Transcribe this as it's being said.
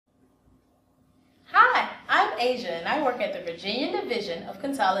Asia, and I work at the Virginia Division of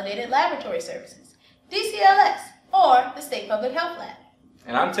Consolidated Laboratory Services, DCLS, or the State Public Health Lab.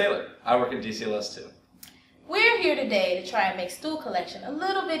 And I'm Taylor. I work at DCLS too. We're here today to try and make stool collection a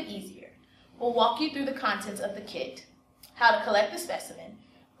little bit easier. We'll walk you through the contents of the kit, how to collect the specimen,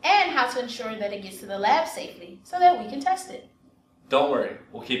 and how to ensure that it gets to the lab safely so that we can test it. Don't worry,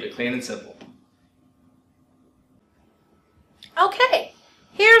 we'll keep it clean and simple. Okay,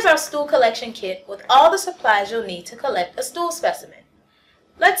 here's our stool collection kit with all the supplies you'll need to collect a stool specimen.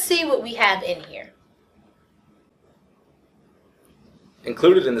 Let's see what we have in here.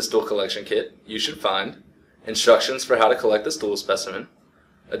 Included in the stool collection kit, you should find instructions for how to collect the stool specimen,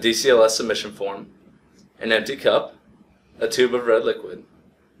 a DCLS submission form, an empty cup, a tube of red liquid,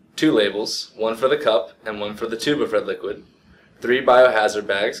 2 labels, one for the cup and one for the tube of red liquid, 3 biohazard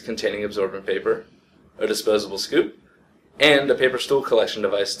bags containing absorbent paper, a disposable scoop, and a paper stool collection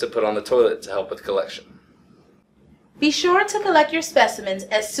device to put on the toilet to help with collection. Be sure to collect your specimens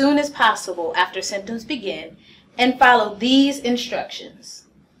as soon as possible after symptoms begin and follow these instructions.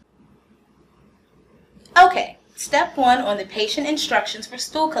 Okay, step 1 on the patient instructions for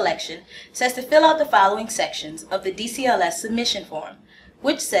stool collection says to fill out the following sections of the DCLS submission form,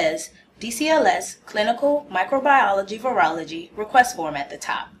 which says DCLS Clinical Microbiology Virology Request Form at the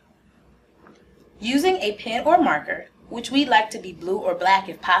top. Using a pen or marker, which we'd like to be blue or black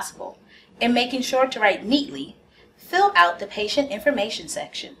if possible, and making sure to write neatly, fill out the patient information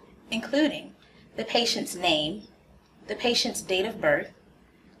section, including the patient's name, the patient's date of birth,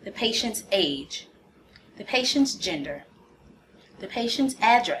 the patient's age, the patient's gender, the patient's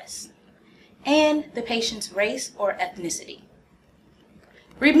address, and the patient's race or ethnicity.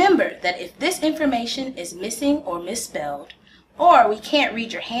 Remember that if this information is missing or misspelled, or we can't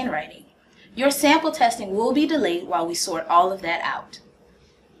read your handwriting, your sample testing will be delayed while we sort all of that out.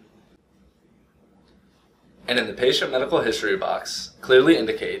 And in the patient medical history box, clearly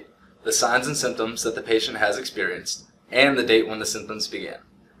indicate the signs and symptoms that the patient has experienced and the date when the symptoms began.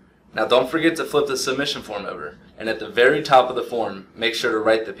 Now don't forget to flip the submission form over, and at the very top of the form, make sure to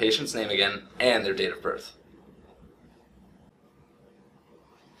write the patient's name again and their date of birth.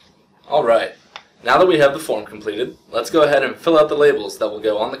 Alright, now that we have the form completed, let's go ahead and fill out the labels that will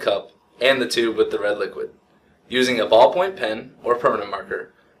go on the cup and the tube with the red liquid. Using a ballpoint pen or permanent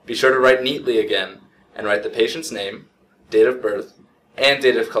marker, be sure to write neatly again and write the patient's name, date of birth, and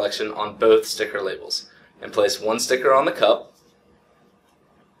date of collection on both sticker labels, and place one sticker on the cup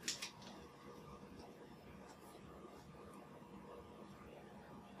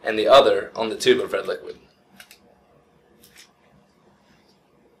and the other on the tube of red liquid.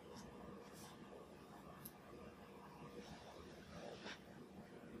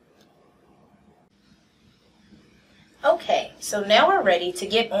 Okay, so now we're ready to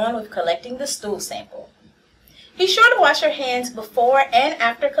get on with collecting the stool sample. Be sure to wash your hands before and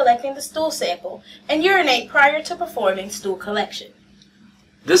after collecting the stool sample and urinate prior to performing stool collection.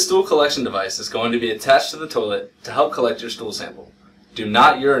 This stool collection device is going to be attached to the toilet to help collect your stool sample. Do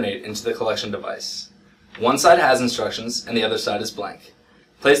not urinate into the collection device. One side has instructions and the other side is blank.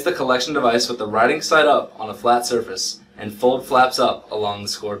 Place the collection device with the writing side up on a flat surface and fold flaps up along the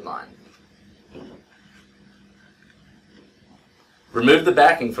scored line. Remove the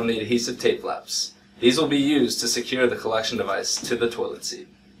backing from the adhesive tape flaps. These will be used to secure the collection device to the toilet seat.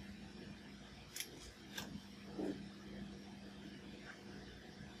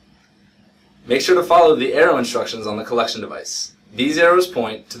 Make sure to follow the arrow instructions on the collection device. These arrows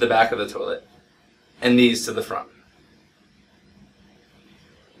point to the back of the toilet, and these to the front.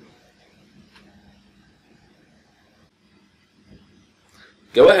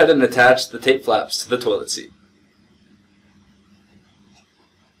 Go ahead and attach the tape flaps to the toilet seat.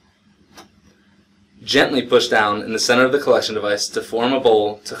 Gently push down in the center of the collection device to form a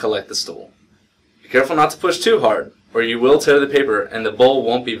bowl to collect the stool. Be careful not to push too hard, or you will tear the paper and the bowl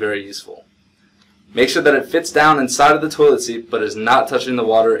won't be very useful. Make sure that it fits down inside of the toilet seat but is not touching the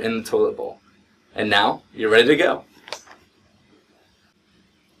water in the toilet bowl. And now, you're ready to go.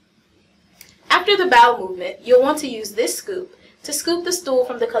 After the bowel movement, you'll want to use this scoop to scoop the stool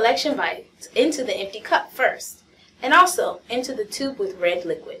from the collection vise into the empty cup first, and also into the tube with red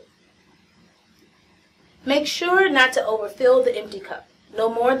liquid. Make sure not to overfill the empty cup,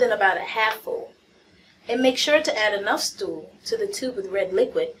 no more than about a half full. And make sure to add enough stool to the tube with red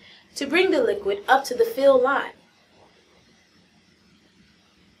liquid to bring the liquid up to the fill line.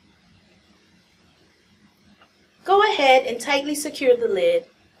 Go ahead and tightly secure the lid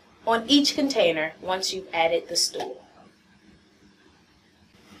on each container once you've added the stool.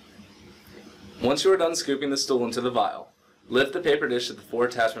 Once you are done scooping the stool into the vial, lift the paper dish at the 4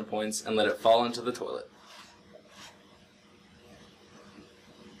 attachment points and let it fall into the toilet.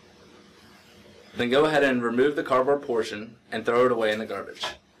 Then go ahead and remove the cardboard portion and throw it away in the garbage.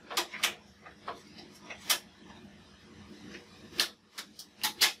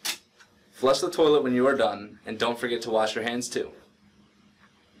 Flush the toilet when you are done, and don't forget to wash your hands too.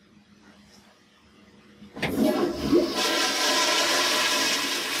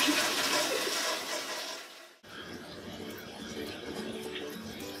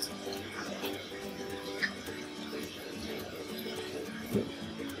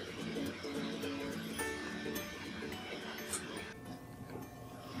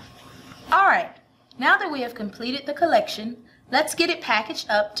 Alright, now that we have completed the collection, let's get it packaged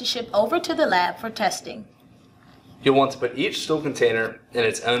up to ship over to the lab for testing. You'll want to put each stool container in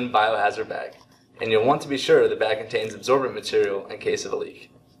its own biohazard bag, and you'll want to be sure the bag contains absorbent material in case of a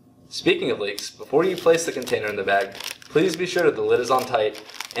leak. Speaking of leaks, before you place the container in the bag, please be sure that the lid is on tight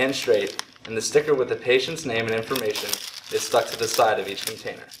and straight, and the sticker with the patient's name and information is stuck to the side of each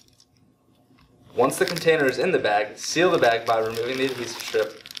container. Once the container is in the bag, seal the bag by removing the adhesive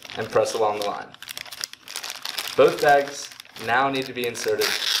strip and press along the line. Both bags now need to be inserted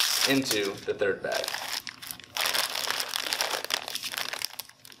into the third bag.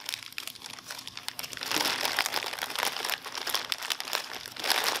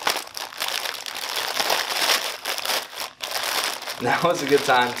 Now is a good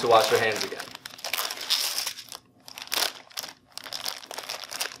time to wash your hands again.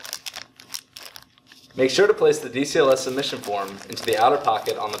 Make sure to place the DCLS submission form into the outer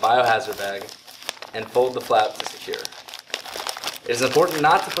pocket on the biohazard bag and fold the flap to secure. It is important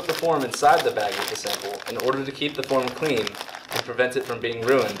not to put the form inside the bag with the sample in order to keep the form clean and prevent it from being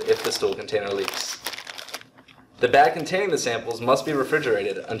ruined if the stool container leaks. The bag containing the samples must be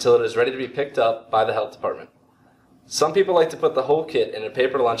refrigerated until it is ready to be picked up by the health department. Some people like to put the whole kit in a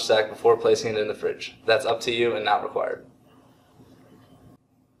paper lunch sack before placing it in the fridge. That's up to you and not required.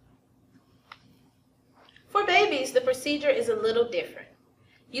 For babies, the procedure is a little different.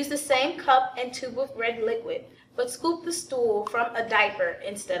 Use the same cup and tube of red liquid, but scoop the stool from a diaper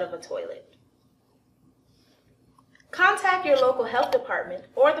instead of a toilet. Contact your local health department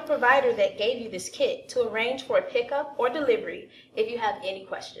or the provider that gave you this kit to arrange for a pickup or delivery if you have any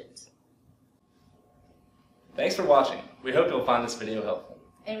questions. Thanks for watching. We hope you'll find this video helpful.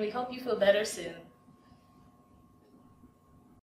 And we hope you feel better soon.